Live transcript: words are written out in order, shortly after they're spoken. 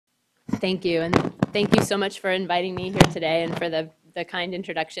Thank you, and thank you so much for inviting me here today and for the kind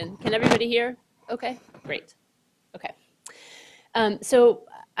introduction. Can everybody hear? Okay, great. Okay. So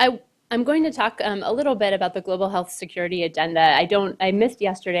I'm going to talk a little bit about the Global Health Security Agenda. I missed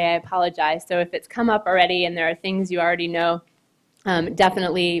yesterday, I apologize. So if it's come up already and there are things you already know,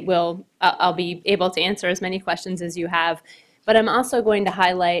 definitely I'll be able to answer as many questions as you have. But I'm also going to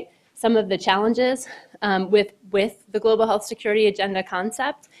highlight some of the challenges with the Global Health Security Agenda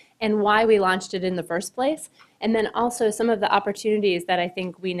concept and why we launched it in the first place. And then also some of the opportunities that I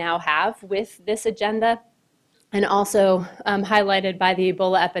think we now have with this agenda, and also highlighted by the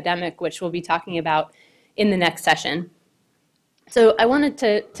Ebola epidemic, which we'll be talking about in the next session. So I wanted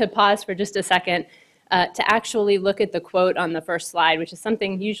to pause for just a second to actually look at the quote on the first slide, which is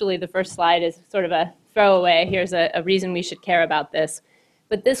something usually the first slide is sort of a throwaway. Here's a reason we should care about this.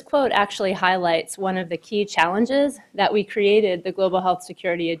 But this quote actually highlights one of the key challenges that we created the Global Health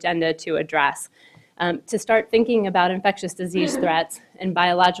Security Agenda to address. To start thinking about infectious disease threats and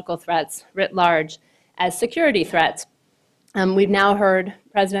biological threats writ large as security threats. We've now heard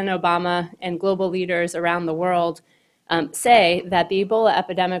President Obama and global leaders around the world say that the Ebola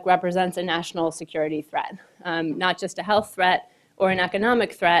epidemic represents a national security threat, not just a health threat or an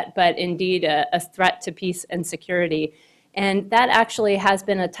economic threat, but indeed a threat to peace and security. And that actually has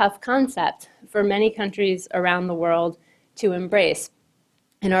been a tough concept for many countries around the world to embrace.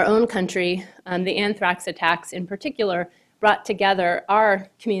 In our own country, the anthrax attacks in particular brought together our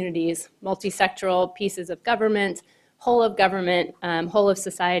communities, multi-sectoral pieces of government, whole of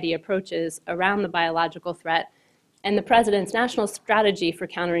society approaches around the biological threat. And the President's National Strategy for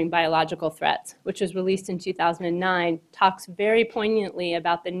Countering Biological Threats, which was released in 2009, talks very poignantly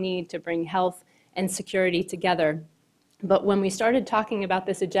about the need to bring health and security together. But when we started talking about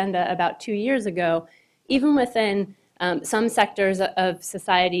this agenda about 2 years ago, even within some sectors of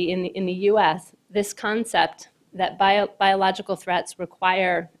society in the US, this concept that biological threats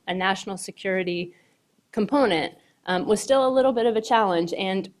require a national security component was still a little bit of a challenge.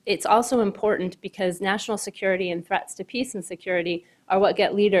 And it's also important because national security and threats to peace and security are what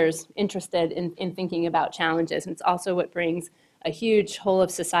get leaders interested in thinking about challenges. And it's also what brings a huge whole of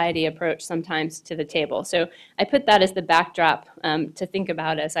society approach sometimes to the table. So I put that as the backdrop to think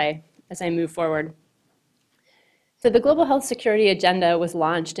about as I move forward. So the Global Health Security Agenda was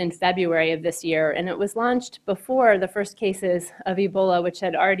launched in February of this year, and it was launched before the first cases of Ebola, which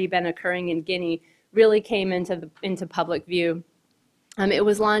had already been occurring in Guinea, really came into public view. It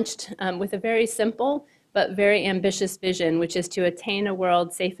was launched with a very simple but very ambitious vision, which is to attain a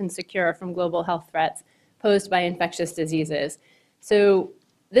world safe and secure from global health threats posed by infectious diseases. So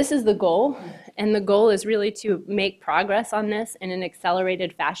this is the goal, and the goal is really to make progress on this in an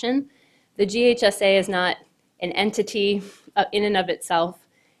accelerated fashion. The GHSA is not an entity in and of itself.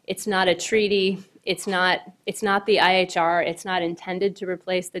 It's not a treaty. It's not the IHR. It's not intended to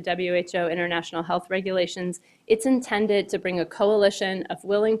replace the WHO international health regulations. It's intended to bring a coalition of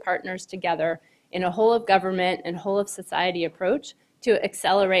willing partners together in a whole of government and whole of society approach to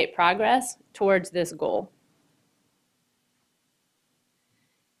accelerate progress towards this goal.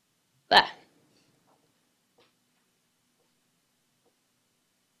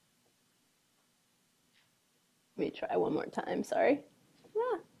 Let me try one more time, sorry.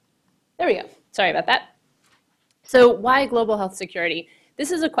 There we go, sorry about that. So why global health security?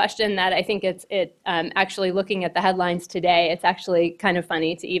 This is a question that I think actually looking at the headlines today, it's actually kind of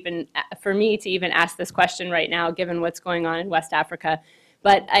funny for me to even ask this question right now, given what's going on in West Africa.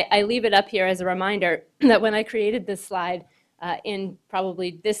 But I leave it up here as a reminder that when I created this slide, in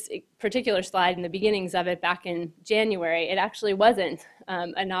probably this particular slide in the beginnings of it back in January, it actually wasn't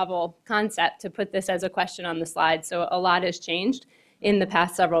a novel concept to put this as a question on the slide. So a lot has changed in the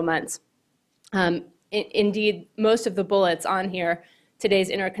past several months. Indeed, most of the bullets on here, today's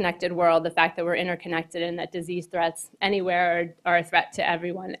interconnected world, the fact that we're interconnected and that disease threats anywhere are a threat to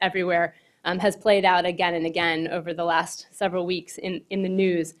everyone, everywhere, has played out again and again over the last several weeks in the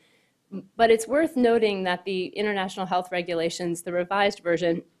news. But it's worth noting that the international health regulations, the revised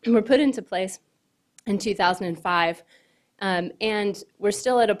version, were put into place in 2005. And we're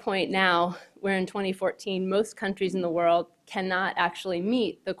still at a point now where in 2014, most countries in the world cannot actually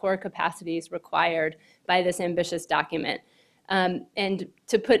meet the core capacities required by this ambitious document. And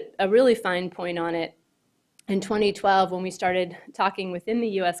to put a really fine point on it, in 2012, when we started talking within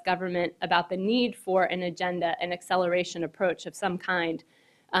the US government about the need for an agenda, an acceleration approach of some kind,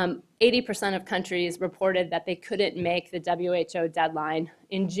 80% of countries reported that they couldn't make the WHO deadline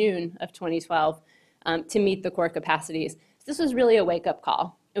in June of 2012 to meet the core capacities. This was really a wake-up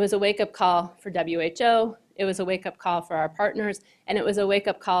call. It was a wake-up call for WHO. it was a wake-up call for our partners, and it was a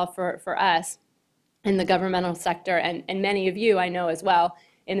wake-up call for us in the governmental sector, and many of you I know as well,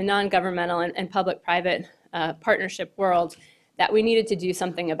 in the non-governmental and public-private partnership world, that we needed to do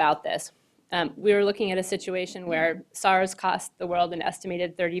something about this. We were looking at a situation where SARS cost the world an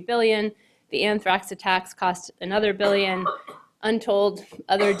estimated $30 billion, the anthrax attacks cost another $1 billion, untold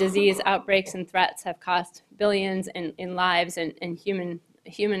other disease outbreaks and threats have cost billions in lives and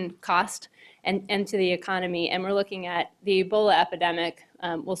human cost and to the economy. And we're looking at the Ebola epidemic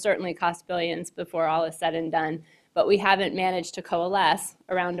will certainly cost billions before all is said and done. But we haven't managed to coalesce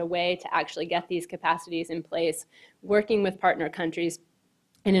around a way to actually get these capacities in place, working with partner countries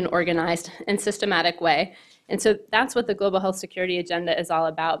in an organized and systematic way. And so that's what the Global Health Security Agenda is all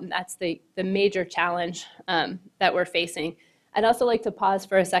about. And that's the major challenge that we're facing. I'd also like to pause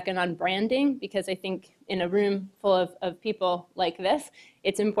for a second on branding, because I think in a room full of people like this,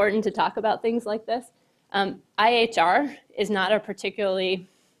 it's important to talk about things like this. IHR is not a particularly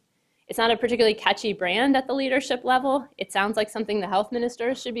catchy brand at the leadership level. It sounds like something the health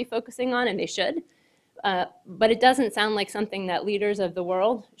ministers should be focusing on, and they should. But it doesn't sound like something that leaders of the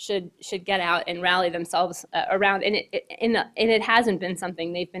world should get out and rally themselves around. And it hasn't been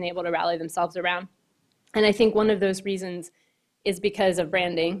something they've been able to rally themselves around. And I think one of those reasons is because of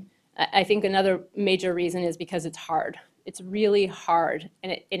branding. I think another major reason is because it's hard. It's really hard,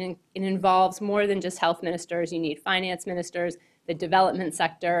 and it involves more than just health ministers. You need finance ministers, the development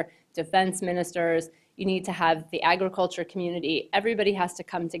sector, defense ministers. You need to have the agriculture community. Everybody has to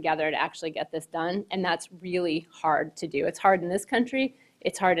come together to actually get this done, and that's really hard to do. It's hard in this country.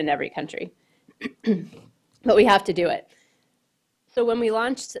 It's hard in every country. But we have to do it. So when we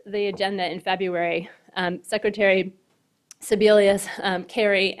launched the agenda in February, Secretary Sebelius,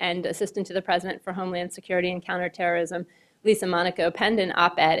 Kerry, and Assistant to the President for Homeland Security and Counterterrorism, Lisa Monaco, penned an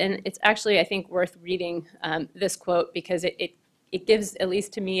op-ed. And it's actually, I think, worth reading this quote, because it gives, at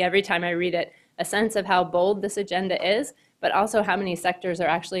least to me, every time I read it, a sense of how bold this agenda is, but also how many sectors are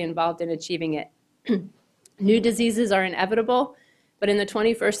actually involved in achieving it. New diseases are inevitable, but in the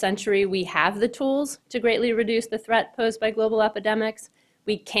 21st century, we have the tools to greatly reduce the threat posed by global epidemics.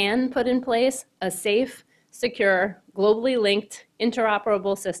 We can put in place a safe, secure, globally linked,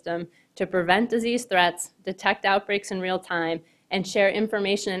 interoperable system to prevent disease threats, detect outbreaks in real time, and share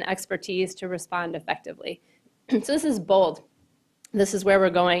information and expertise to respond effectively. So this is bold. This is where we're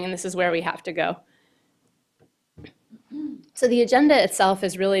going, and this is where we have to go. So the agenda itself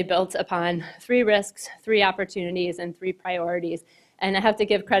is really built upon 3 risks, 3 opportunities, and 3 priorities. And I have to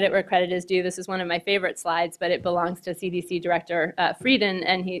give credit where credit is due. This is one of my favorite slides, but it belongs to CDC Director Frieden,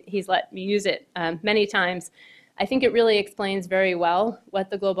 and he's let me use it many times. I think it really explains very well what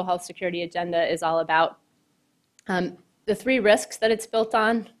the Global Health Security Agenda is all about. The 3 risks that it's built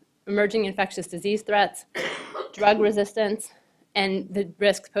on: emerging infectious disease threats, drug resistance, and the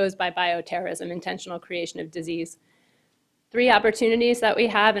risks posed by bioterrorism, intentional creation of disease. 3 opportunities that we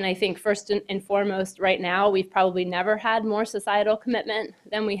have, and I think first and foremost right now, we've probably never had more societal commitment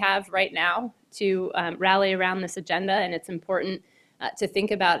than we have right now to rally around this agenda, and it's important to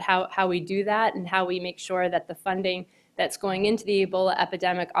think about how we do that and how we make sure that the funding that's going into the Ebola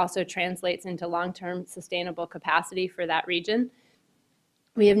epidemic also translates into long-term sustainable capacity for that region.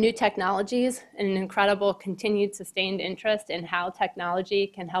 We have new technologies and an incredible continued sustained interest in how technology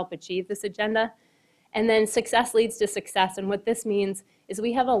can help achieve this agenda. And then success leads to success. And what this means is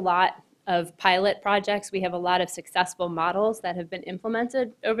we have a lot of pilot projects. We have a lot of successful models that have been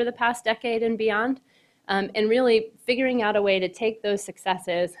implemented over the past decade and beyond. And really figuring out a way to take those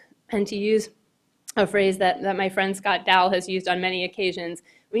successes and to use a phrase that my friend Scott Dowell has used on many occasions,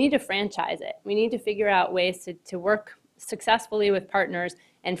 we need to franchise it. We need to figure out ways to work successfully with partners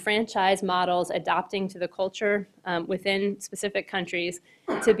and franchise models adopting to the culture within specific countries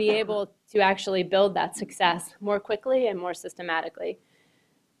to be able to actually build that success more quickly and more systematically.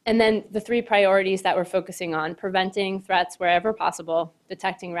 And then the 3 priorities that we're focusing on: preventing threats wherever possible,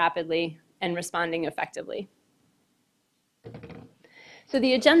 detecting rapidly, and responding effectively. So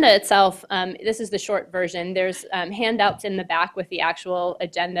the agenda itself, this is the short version. There's handouts in the back with the actual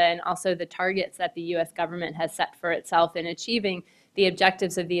agenda and also the targets that the US government has set for itself in achieving the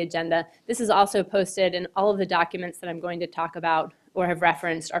objectives of the agenda. This is also posted, and all of the documents that I'm going to talk about or have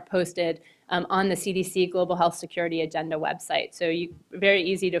referenced are posted on the CDC Global Health Security Agenda website. So very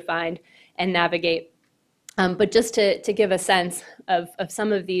easy to find and navigate. But just to give a sense of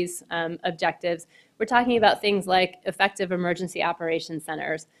some of these objectives, we're talking about things like effective emergency operations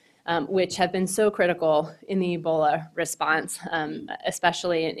centers, which have been so critical in the Ebola response,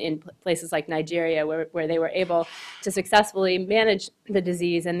 especially in places like Nigeria, where they were able to successfully manage the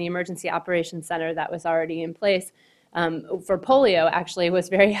disease, and the Emergency Operations Center that was already in place for polio actually was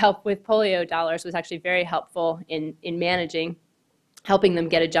very helpful with polio dollars, was actually very helpful in managing, helping them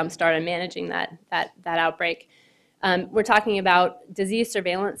get a jump start on managing that outbreak. We're talking about disease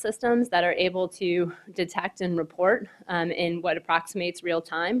surveillance systems that are able to detect and report in what approximates real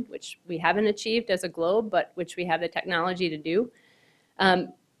time, which we haven't achieved as a globe, but which we have the technology to do.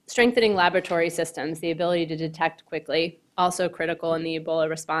 Strengthening laboratory systems, the ability to detect quickly, also critical in the Ebola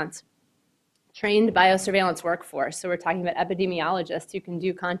response. Trained biosurveillance workforce, so we're talking about epidemiologists who can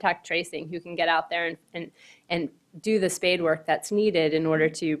do contact tracing, who can get out there and do the spade work that's needed in order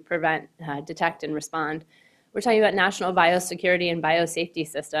to prevent, detect, and respond. We're talking about national biosecurity and biosafety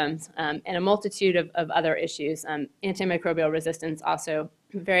systems and a multitude of other issues. Antimicrobial resistance also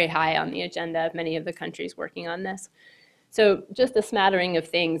very high on the agenda of many of the countries working on this. So just a smattering of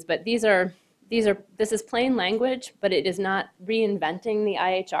things, but this is plain language, but it is not reinventing the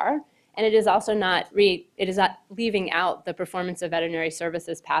IHR, and it is also not leaving out the performance of veterinary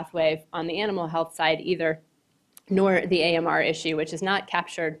services pathway on the animal health side either, nor the AMR issue, which is not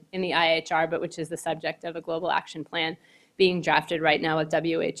captured in the IHR, but which is the subject of a global action plan being drafted right now with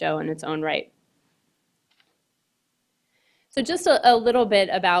WHO in its own right. So just a little bit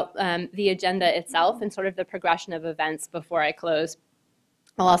about the agenda itself and sort of the progression of events before I close.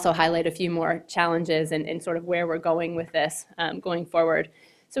 I'll also highlight a few more challenges and sort of where we're going with this going forward.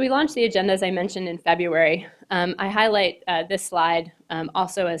 So we launched the agenda, as I mentioned, in February. I highlight this slide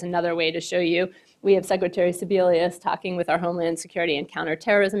also as another way to show you. We have Secretary Sebelius talking with our Homeland Security and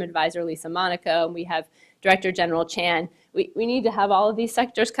Counterterrorism Advisor, Lisa Monaco, and we have Director General Chan. We need to have all of these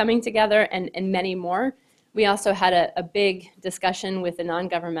sectors coming together and many more. We also had a big discussion with the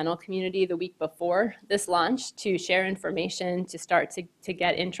non-governmental community the week before this launch to share information, to start to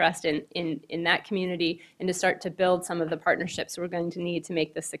get interest in that community, and to start to build some of the partnerships we're going to need to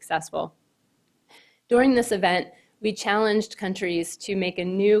make this successful. During this event, we challenged countries to make a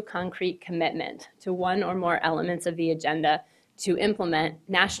new concrete commitment to one or more elements of the agenda to implement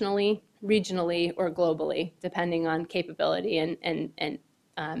nationally, regionally, or globally, depending on capability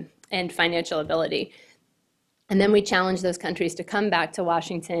and financial ability. And then we challenged those countries to come back to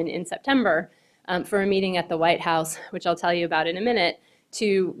Washington in September for a meeting at the White House, which I'll tell you about in a minute,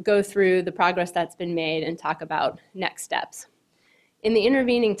 to go through the progress that's been made and talk about next steps. In the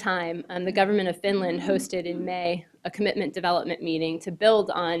intervening time, the government of Finland hosted in May a commitment development meeting to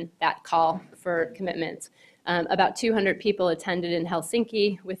build on that call for commitments. About 200 people attended in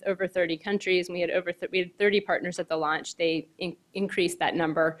Helsinki with over 30 countries. We had 30 partners at the launch. They increased that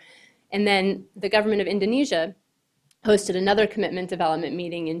number. And then the government of Indonesia hosted another commitment development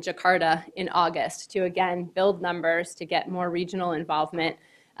meeting in Jakarta in August to, again, build numbers, to get more regional involvement.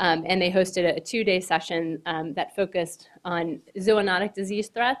 And they hosted a 2-day session that focused on zoonotic disease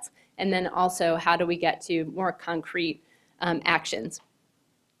threats, and then also how do we get to more concrete actions.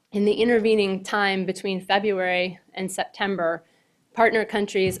 In the intervening time between February and September, partner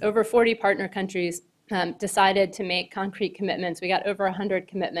countries, over 40 partner countries, decided to make concrete commitments. We got over 100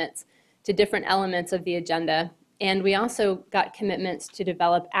 commitments to different elements of the agenda. And we also got commitments to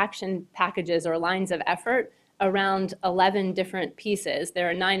develop action packages or lines of effort around 11 different pieces. There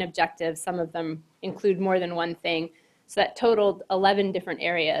are 9 objectives. Some of them include more than one thing. So that totaled 11 different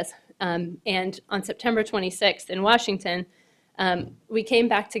areas. And on September 26th in Washington, we came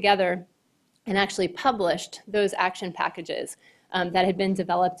back together and actually published those action packages that had been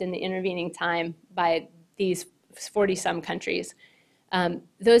developed in the intervening time by these 40-some countries.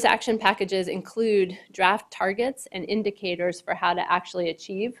 Those action packages include draft targets and indicators for how to actually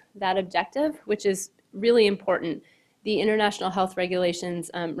achieve that objective, which is really important. The international health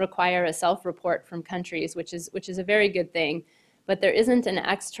regulations require a self-report from countries, which is a very good thing, but there isn't an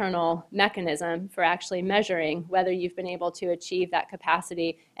external mechanism for actually measuring whether you've been able to achieve that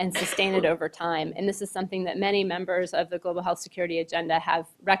capacity and sustain it over time. And this is something that many members of the Global Health Security Agenda have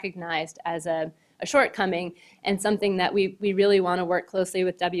recognized as a shortcoming, and something that we really want to work closely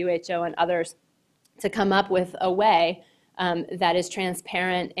with WHO and others to come up with a way that is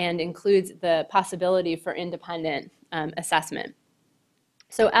transparent and includes the possibility for independent assessment.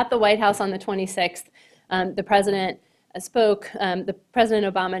 So at the White House on the 26th, the President spoke. The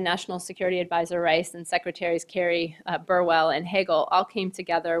President Obama, National Security Advisor Rice, and Secretaries Kerry, Burwell, and Hagel all came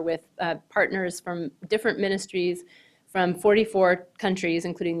together with partners from different ministries from 44 countries,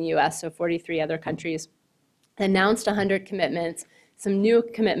 including the US, so 43 other countries, announced 100 commitments. Some new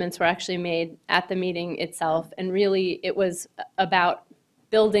commitments were actually made at the meeting itself, and really it was about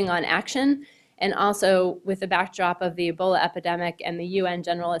building on action, and also with the backdrop of the Ebola epidemic and the UN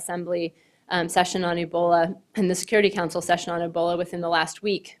General Assembly session on Ebola and the Security Council session on Ebola within the last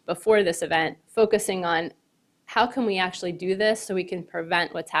week before this event, focusing on how can we actually do this so we can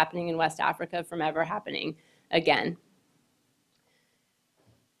prevent what's happening in West Africa from ever happening again.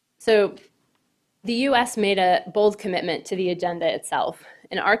 So the US made a bold commitment to the agenda itself,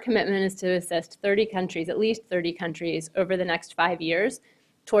 and our commitment is to assist 30 countries, at least 30 countries, over the next 5 years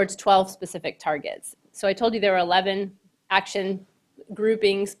towards 12 specific targets. So I told you there were 11 action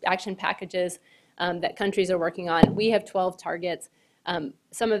groupings, action packages that countries are working on. We have 12 targets.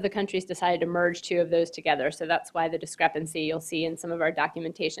 Some of the countries decided to merge 2 of those together, so that's why the discrepancy you'll see in some of our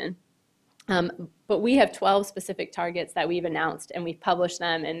documentation. But we have 12 specific targets that we've announced, and we've published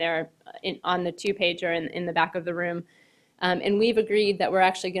them, and they're on the 2-pager in the back of the room. And we've agreed that we're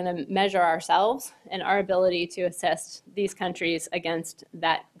actually going to measure ourselves and our ability to assist these countries against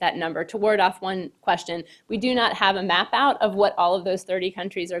that number. To ward off one question, we do not have a map out of what all of those 30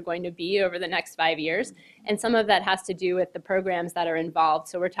 countries are going to be over the next 5 years. And some of that has to do with the programs that are involved.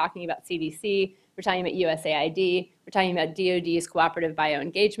 So we're talking about CDC, we're talking about USAID, we're talking about DoD's Cooperative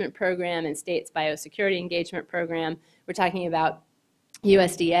Bioengagement Program and states' Biosecurity Engagement Program. We're talking about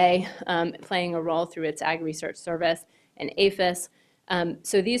USDA playing a role through its Ag Research Service, and APHIS.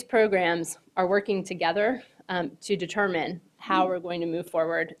 So these programs are working together to determine how we're going to move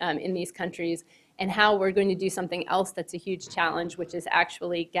forward in these countries and how we're going to do something else that's a huge challenge, which is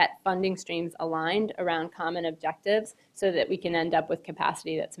actually get funding streams aligned around common objectives so that we can end up with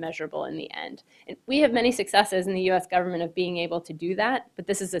capacity that's measurable in the end. And we have many successes in the US government of being able to do that, but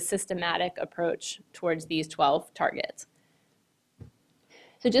this is a systematic approach towards these 12 targets.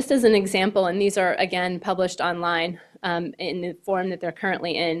 So just as an example, and these are, again, published online in the form that they're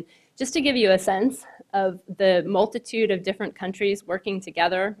currently in, just to give you a sense of the multitude of different countries working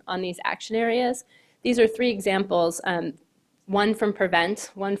together on these action areas. These are 3 examples, one from Prevent,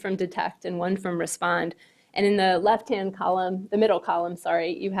 one from Detect, and one from Respond. And in the left-hand column, the middle column,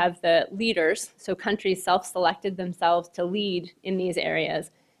 sorry, you have the leaders, so countries self-selected themselves to lead in these areas.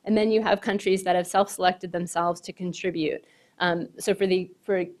 And then you have countries that have self-selected themselves to contribute. So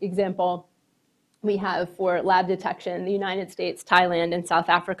for example, we have for lab detection, the United States, Thailand, and South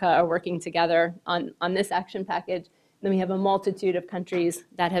Africa are working together on this action package. Then we have a multitude of countries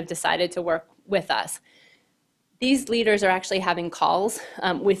that have decided to work with us. These leaders are actually having calls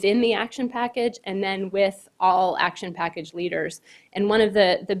within the action package and then with all action package leaders. And one of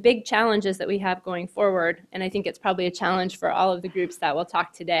the big challenges that we have going forward, and I think it's probably a challenge for all of the groups that will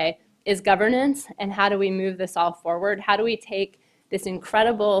talk today, is governance, and how do we move this all forward? How do we take this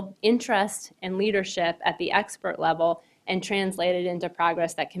incredible interest and leadership at the expert level and translate it into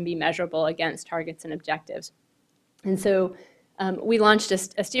progress that can be measurable against targets and objectives? And so we launched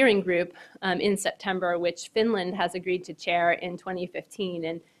a steering group in September, which Finland has agreed to chair in 2015.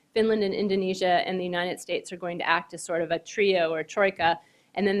 And Finland and Indonesia and the United States are going to act as sort of a trio or troika.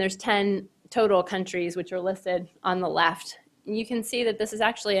 And then there's 10 total countries which are listed on the left. You can see that this is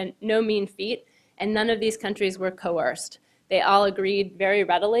actually a no mean feat, and none of these countries were coerced. They all agreed very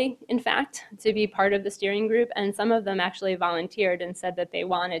readily, in fact, to be part of the steering group, and some of them actually volunteered and said that they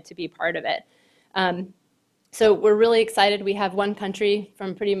wanted to be part of it. So we're really excited. We have one country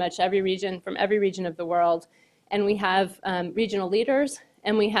from pretty much every region of the world, and we have regional leaders,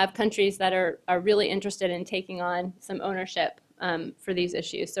 and we have countries that are really interested in taking on some ownership for these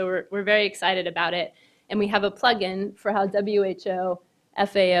issues. So we're very excited about it. And we have a plug-in for how WHO,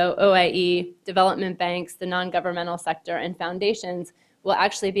 FAO, OIE, development banks, the non-governmental sector, and foundations will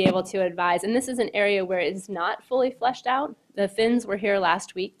actually be able to advise. And this is an area where it is not fully fleshed out. The Finns were here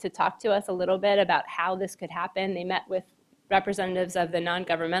last week to talk to us a little bit about how this could happen. They met with representatives of the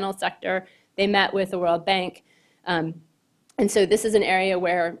non-governmental sector. They met with the World Bank. And so this is an area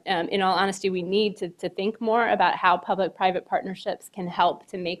where, in all honesty, we need to think more about how public-private partnerships can help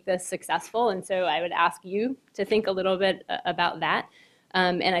to make this successful. And so I would ask you to think a little bit about that.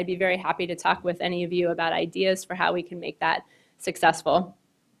 And I'd be very happy to talk with any of you about ideas for how we can make that successful.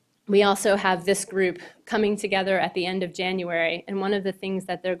 We also have this group coming together at the end of January. And one of the things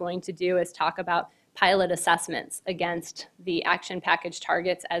that they're going to do is talk about pilot assessments against the action package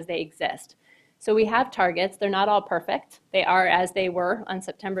targets as they exist. So we have targets. They're not all perfect. They are as they were on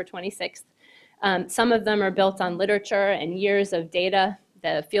September 26th. Some of them are built on literature and years of data.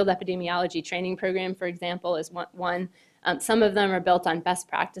 The Field Epidemiology Training Program, for example, is one. Some of them are built on best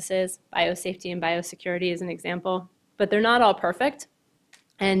practices. Biosafety and biosecurity is an example. But they're not all perfect.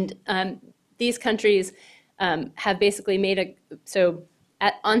 And these countries have basically made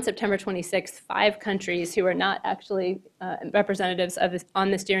on September 26th, 5 countries who are not actually representatives of this,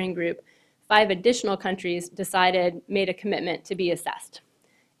 on the steering group, 5 additional countries made a commitment to be assessed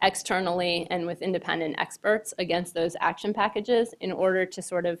externally and with independent experts against those action packages in order to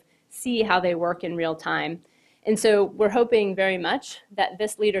sort of see how they work in real time. And so we're hoping very much that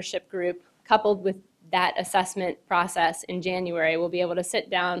this leadership group, coupled with that assessment process in January, will be able to sit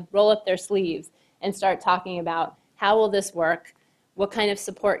down, roll up their sleeves, and start talking about how will this work, what kind of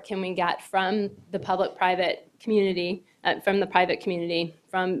support can we get from the public-private community, from the private community,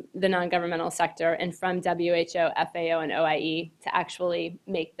 from the non-governmental sector, and from WHO, FAO, and OIE to actually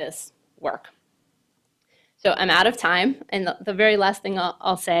make this work. So I'm out of time, and the very last thing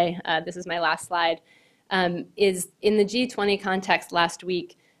I'll say, this is my last slide, is in the G20 context last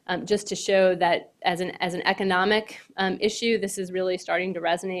week, just to show that as an economic issue, this is really starting to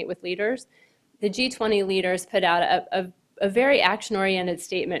resonate with leaders. The G20 leaders put out a very action-oriented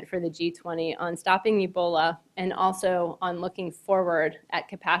statement for the G20 on stopping Ebola and also on looking forward at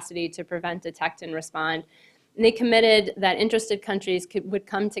capacity to prevent, detect, and respond. And they committed that interested countries would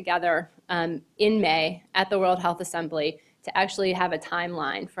come together in May at the World Health Assembly to actually have a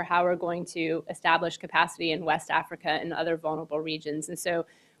timeline for how we're going to establish capacity in West Africa and other vulnerable regions. And so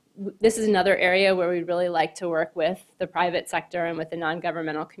this is another area where we'd really like to work with the private sector and with the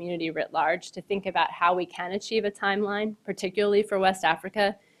non-governmental community writ large to think about how we can achieve a timeline, particularly for West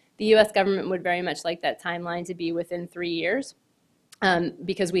Africa. The US government would very much like that timeline to be within 3 years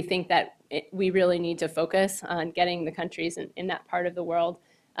because we think that we really need to focus on getting the countries in that part of the world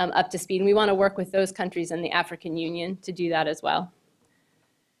up to speed. And we want to work with those countries in the African Union to do that as well.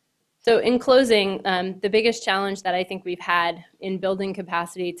 So in closing, the biggest challenge that I think we've had in building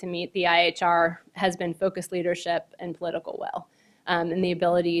capacity to meet the IHR has been focused leadership and political will, and the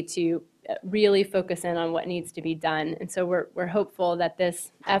ability to really focus in on what needs to be done. And so we're hopeful that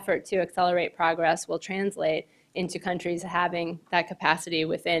this effort to accelerate progress will translate into countries having that capacity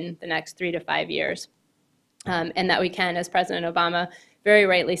within the next 3 to 5 years, and that we can, as President Obama very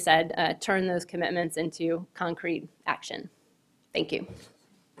rightly said, turn those commitments into concrete action. Thank you.